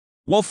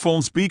While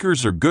phone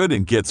speakers are good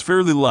and gets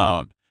fairly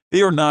loud,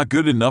 they are not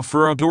good enough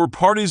for outdoor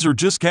parties or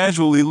just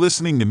casually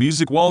listening to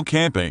music while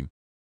camping.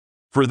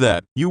 For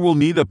that, you will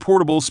need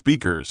portable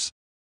speakers.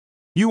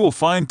 You will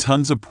find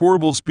tons of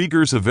portable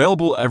speakers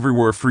available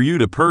everywhere for you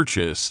to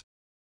purchase.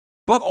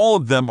 But all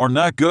of them are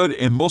not good,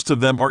 and most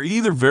of them are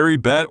either very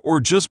bad or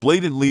just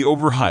blatantly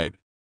overhyped.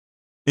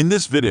 In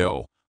this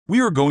video, we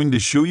are going to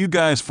show you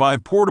guys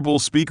 5 portable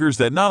speakers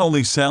that not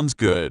only sounds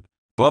good,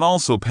 but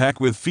also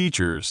pack with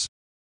features.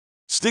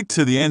 Stick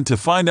to the end to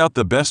find out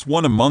the best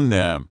one among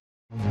them.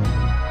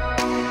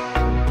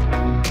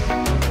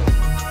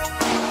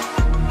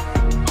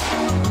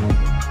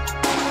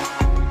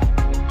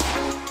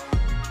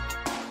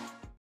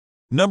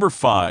 Number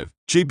 5.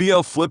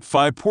 JBL Flip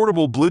 5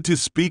 Portable Bluetooth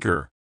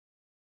Speaker.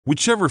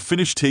 Whichever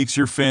finish takes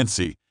your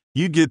fancy,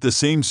 you get the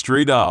same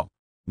straight-up,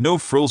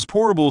 no-frills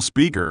portable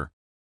speaker.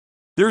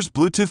 There's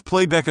Bluetooth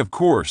playback, of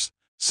course.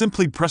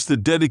 Simply press the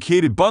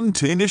dedicated button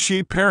to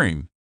initiate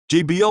pairing.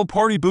 JBL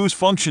Party Boost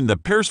function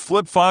that pairs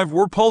Flip 5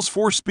 or Pulse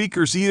 4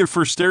 speakers either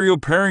for stereo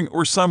pairing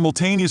or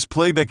simultaneous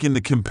playback in the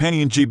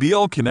companion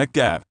JBL Connect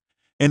app,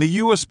 and a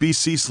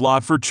USB-C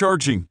slot for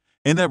charging,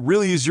 and that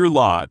really is your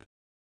lot.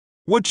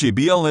 What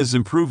JBL has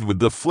improved with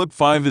the Flip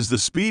 5 is the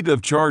speed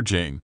of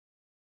charging.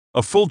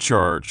 A full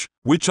charge,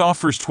 which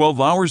offers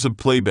 12 hours of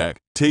playback,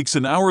 takes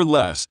an hour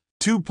less,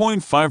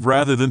 2.5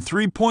 rather than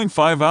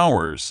 3.5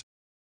 hours.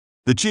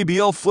 The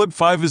JBL Flip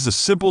 5 is a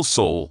simple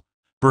soul,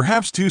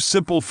 perhaps too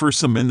simple for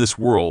some in this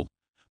world,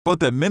 but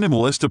that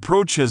minimalist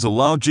approach has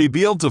allowed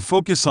JBL to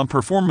focus on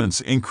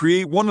performance and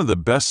create one of the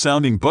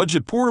best-sounding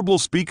budget portable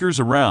speakers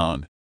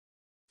around.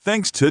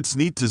 Thanks to its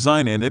neat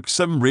design and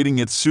IP7 rating,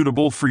 it's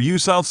suitable for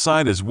use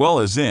outside as well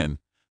as in,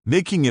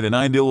 making it an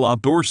ideal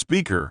outdoor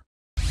speaker.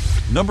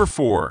 Number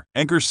 4.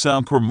 Anker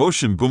Soundcore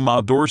Motion Boom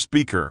Outdoor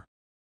Speaker.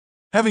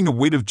 Having a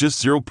weight of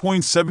just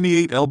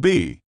 0.78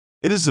 lb,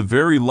 it is a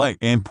very light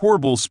and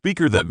portable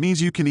speaker that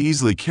means you can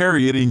easily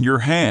carry it in your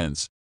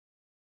hands.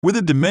 With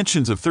the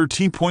dimensions of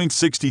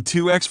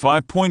 13.62 x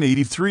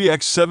 5.83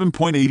 x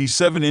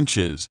 7.87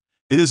 inches,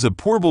 it is a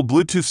portable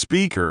Bluetooth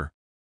speaker.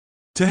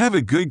 To have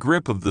a good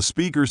grip of the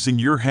speakers in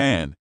your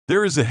hand,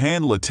 there is a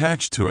handle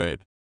attached to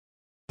it.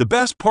 The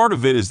best part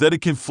of it is that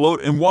it can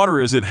float in water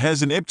as it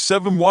has an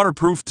IP7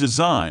 waterproof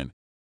design,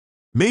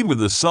 made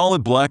with a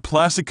solid black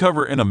plastic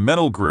cover and a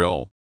metal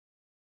grill.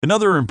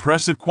 Another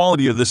impressive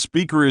quality of the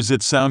speaker is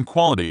its sound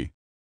quality.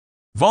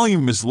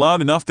 Volume is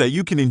loud enough that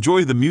you can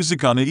enjoy the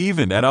music on it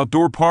even at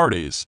outdoor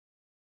parties.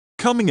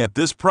 Coming at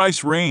this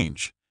price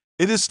range,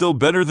 it is still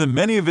better than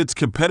many of its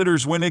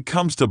competitors when it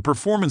comes to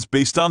performance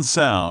based on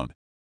sound.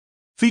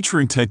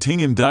 Featuring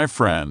titanium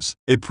diaphragms,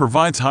 it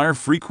provides higher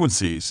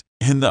frequencies,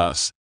 and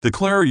thus, the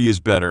clarity is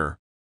better.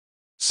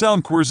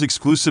 Soundcore's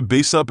exclusive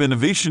bass-up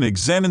innovation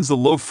examines the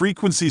low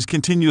frequencies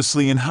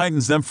continuously and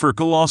heightens them for a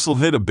colossal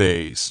hit of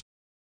bass.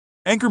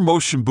 Anker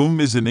Motion Boom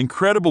is an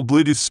incredible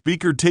Bluetooth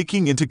speaker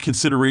taking into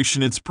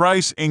consideration its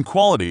price and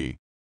quality.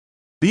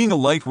 Being a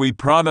lightweight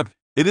product,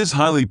 it is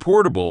highly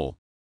portable.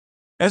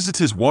 As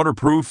it is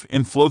waterproof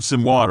and floats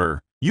in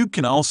water, you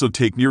can also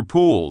take near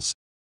pools.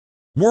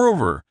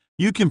 Moreover,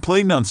 you can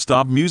play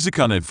non-stop music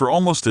on it for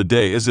almost a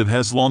day as it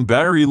has long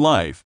battery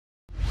life.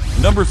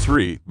 Number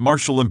 3.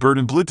 Marshall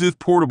Emberton Bluetooth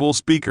Portable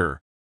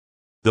Speaker.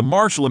 The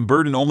Marshall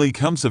Emberton only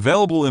comes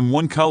available in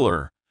one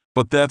color,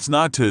 but that's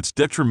not to its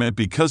detriment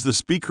because the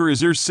speaker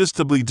is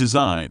irresistibly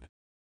designed.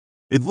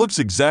 It looks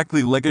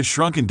exactly like a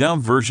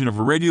shrunken-down version of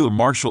a regular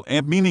Marshall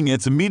amp, meaning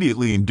it's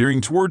immediately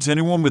endearing towards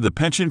anyone with a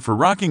penchant for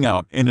rocking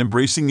out and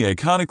embracing the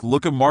iconic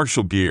look of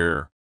Marshall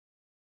gear.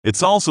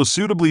 It's also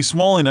suitably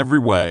small in every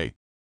way.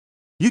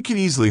 You can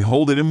easily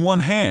hold it in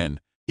one hand,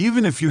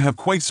 even if you have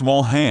quite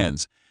small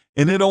hands,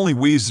 and it only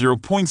weighs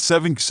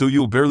 0.7, so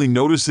you'll barely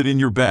notice it in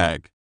your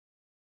bag.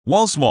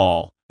 While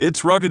small,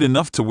 it's rugged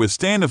enough to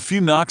withstand a few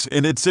knocks,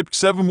 and its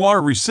IP7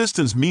 water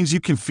resistance means you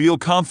can feel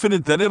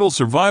confident that it'll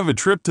survive a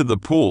trip to the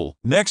pool,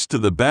 next to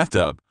the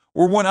bathtub,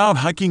 or when out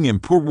hiking in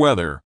poor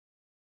weather.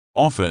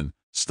 Often,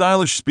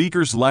 stylish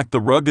speakers lack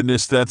the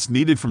ruggedness that's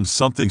needed from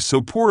something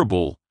so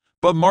portable,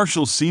 but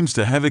Marshall seems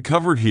to have it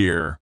covered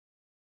here.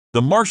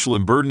 The Marshall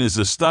Emberton is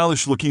a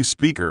stylish-looking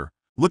speaker,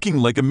 looking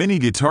like a mini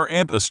guitar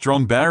amp. A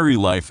strong battery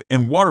life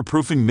and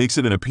waterproofing makes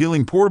it an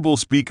appealing portable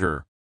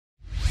speaker.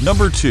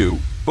 Number 2.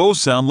 Bose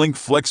SoundLink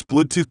Flex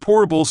Bluetooth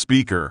Portable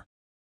Speaker.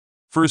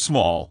 For a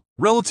small,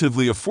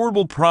 relatively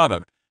affordable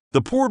product,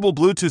 the portable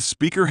Bluetooth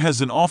speaker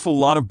has an awful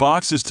lot of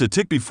boxes to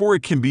tick before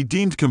it can be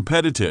deemed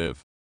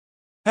competitive.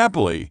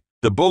 Happily,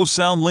 the Bose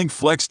SoundLink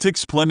Flex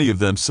ticks plenty of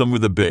them, some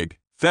with a big,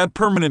 fat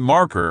permanent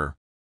marker.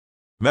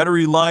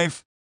 Battery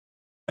life?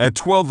 At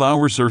 12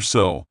 hours or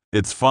so,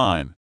 it's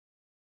fine.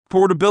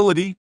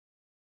 Portability?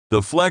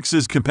 The Flex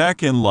is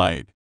compact and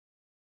light.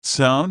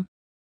 Sound?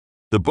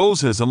 The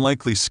Bose has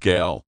unlikely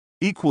scale,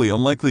 equally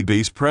unlikely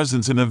bass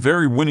presence in a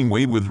very winning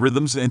way with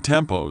rhythms and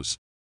tempos.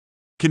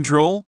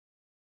 Control?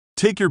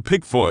 Take your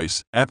pick.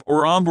 Voice, app,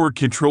 or onboard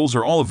controls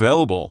are all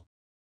available.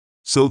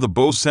 So the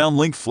Bose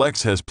SoundLink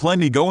Flex has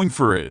plenty going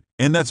for it,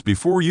 and that's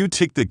before you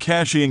take the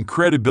cachet and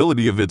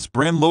credibility of its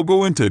brand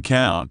logo into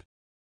account.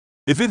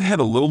 If it had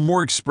a little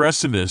more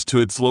expressiveness to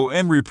its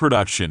low-end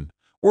reproduction,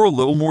 or a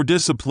little more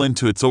discipline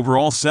to its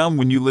overall sound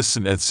when you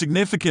listen at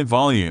significant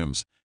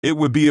volumes, it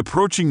would be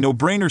approaching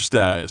no-brainer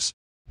status.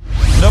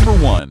 Number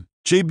 1.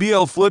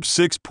 JBL Flip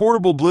 6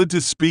 Portable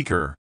Bluetooth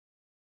Speaker.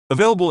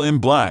 Available in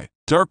black,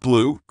 dark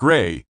blue,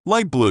 gray,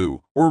 light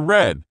blue, or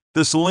red,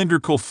 the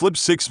cylindrical Flip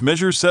 6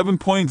 measures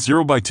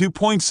 7.0 by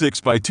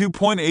 2.6 by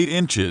 2.8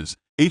 inches,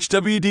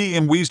 HWD,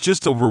 and weighs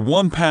just over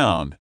 1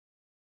 pound.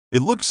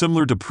 It looks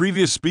similar to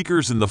previous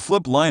speakers in the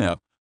Flip lineup,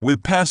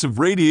 with passive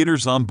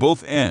radiators on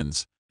both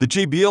ends, the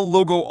JBL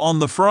logo on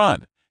the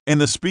front,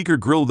 and the speaker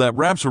grill that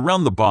wraps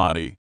around the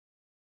body.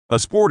 A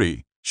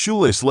sporty,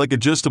 shoelace-like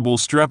adjustable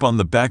strap on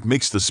the back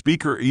makes the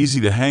speaker easy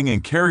to hang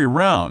and carry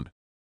around.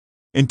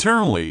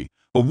 Internally,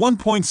 a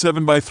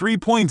 1.7 by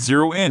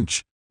 3.0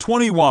 inch,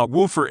 20-watt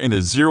woofer and a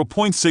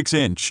 0.6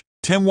 inch,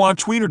 10-watt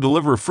tweeter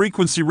deliver a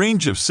frequency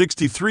range of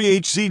 63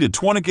 Hz to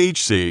 20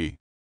 Hz.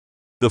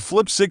 The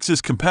Flip 6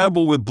 is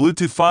compatible with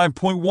Bluetooth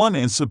 5.1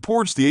 and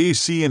supports the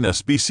AAC and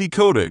SBC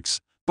codecs,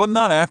 but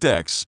not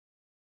aptX.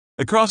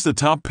 Across the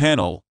top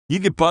panel, you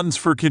get buttons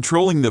for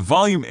controlling the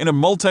volume and a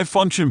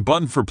multi-function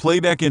button for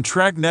playback and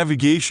track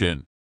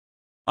navigation.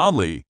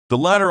 Oddly, the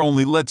latter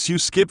only lets you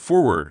skip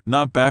forward,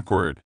 not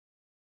backward.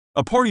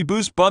 A party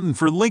boost button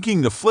for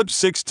linking the Flip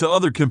 6 to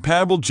other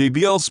compatible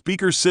JBL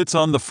speakers sits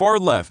on the far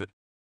left.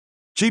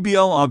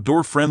 JBL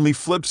outdoor-friendly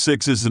Flip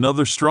 6 is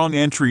another strong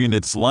entry in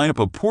its lineup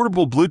of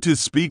portable Bluetooth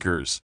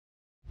speakers.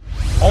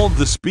 All of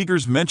the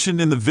speakers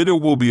mentioned in the video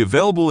will be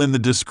available in the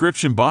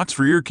description box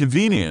for your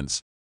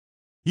convenience.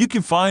 You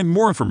can find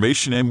more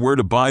information and where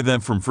to buy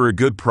them from for a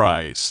good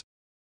price.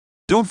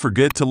 Don't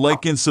forget to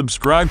like and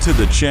subscribe to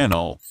the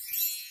channel.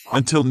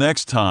 Until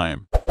next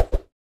time.